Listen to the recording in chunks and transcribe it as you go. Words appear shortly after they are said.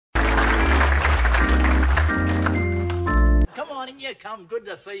don't you? Come, good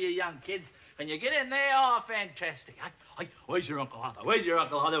to see you young kids. Can you get in there? Oh, fantastic. Hey, where's your Uncle Arthur? Where's your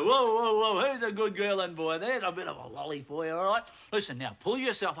Uncle Arthur? Whoa, whoa, whoa, who's a good girl and boy? There's a bit of a lolly for you, all right? Listen, now, pull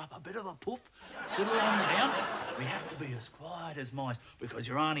yourself up, a bit of a puff, settle on down. We have to be as quiet as mice because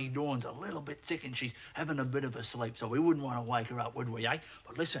your Auntie Dawn's a little bit sick and she's having a bit of a sleep, so we wouldn't want to wake her up, would we, eh?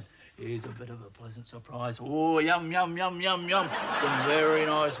 But listen, here's a bit of a pleasant surprise. Oh, yum, yum, yum, yum, yum. Some very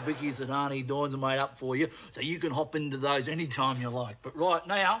nice bickies that Auntie Dawn's made up for you, so you can hop into those anytime you like. But right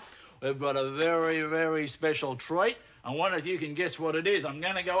now, we've got a very, very special treat. I wonder if you can guess what it is. I'm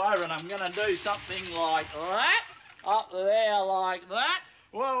going to go over and I'm going to do something like that. Up there like that.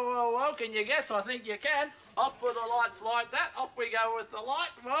 Whoa, whoa, whoa. Can you guess? I think you can. Off with the lights like that. Off we go with the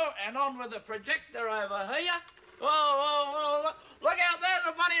lights. Whoa, and on with the projector over here. Whoa, whoa, whoa. Look out,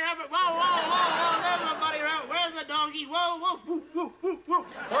 there's a bunny rabbit. Whoa, whoa, whoa, whoa. There's a bunny rabbit. Where's the donkey? Whoa, whoa, whoa, whoa, whoa, whoa.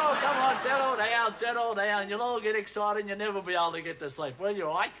 Oh, come on, settle down, settle down. You'll all get excited and you'll never be able to get to sleep, will you,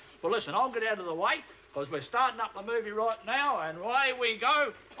 right? Well, listen, I'll get out of the way because we're starting up the movie right now, and away we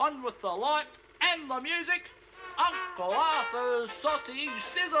go. On with the light and the music. Uncle Arthur's Sausage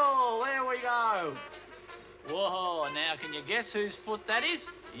Sizzle. There we go. Whoa, now can you guess whose foot that is?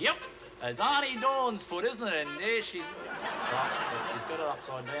 Yep, it's Auntie Dawn's foot, isn't it? And there she's... Right, she's got it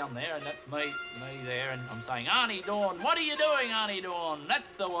upside down there, and that's me there, and I'm saying, Auntie Dawn, what are you doing, Auntie Dawn? That's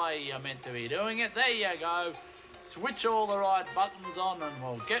the way you're meant to be doing it. There you go. Switch all the right buttons on and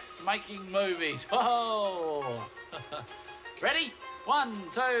we'll get making movies. Whoa! Ready? 1,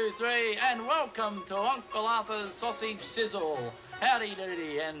 2, 3, and welcome to Uncle Arthur's Sausage Sizzle. Howdy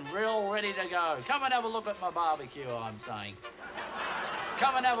doody, and we're all ready to go. Come and have a look at my barbecue, I'm saying.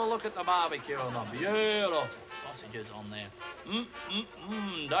 Come and have a look at the barbecue and the beautiful sausages on there.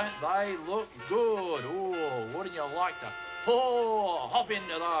 Don't they look good? Oh, wouldn't you like to? Oh, hop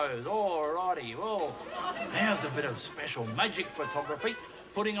into those. All righty. Well, now's a bit of special magic photography.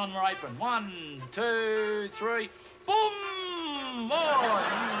 Putting on your apron. 1, 2, 3. Boom!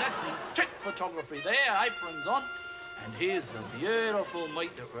 Oh, that's trick photography there. Apron's on. And here's the beautiful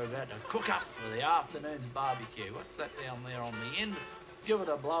meat that we're about to cook up for the afternoon's barbecue. What's that down there on the end? Give it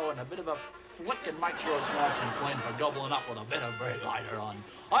a blow and a bit of a flick and make sure it's nice and clean for gobbling up with a bit of bread later on.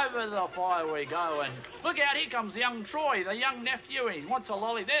 Over the fire we go, and look out, here comes young Troy, the young nephew. He wants a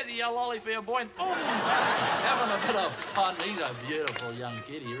lolly. There's a young lolly for your boy. And boom! Having a bit of fun. He's a beautiful young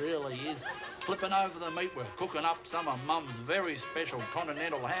kid, he really is. Flipping over the meat, we're cooking up some of Mum's very special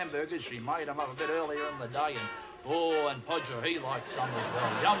continental hamburgers. She made them up a bit earlier in the day, and oh, and Podger, he likes some as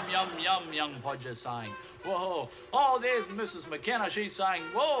well. Yum, yum, yum, young Podger saying. Whoa. Oh, there's Mrs. McKenna. She's saying,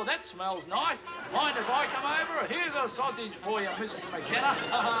 whoa, that smells nice. Mind if I come over? Here's a sausage for you, Mrs. McKenna.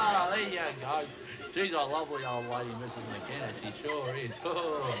 There you go. She's a lovely old lady, Mrs. McKenna. She sure is.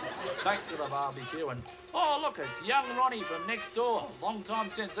 Oh, back to the barbecue. And, oh, look, it's young Ronnie from next door. Long time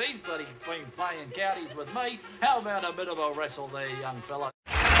since he's bloody been playing cowdies with me. How about a bit of a wrestle there, young fellow?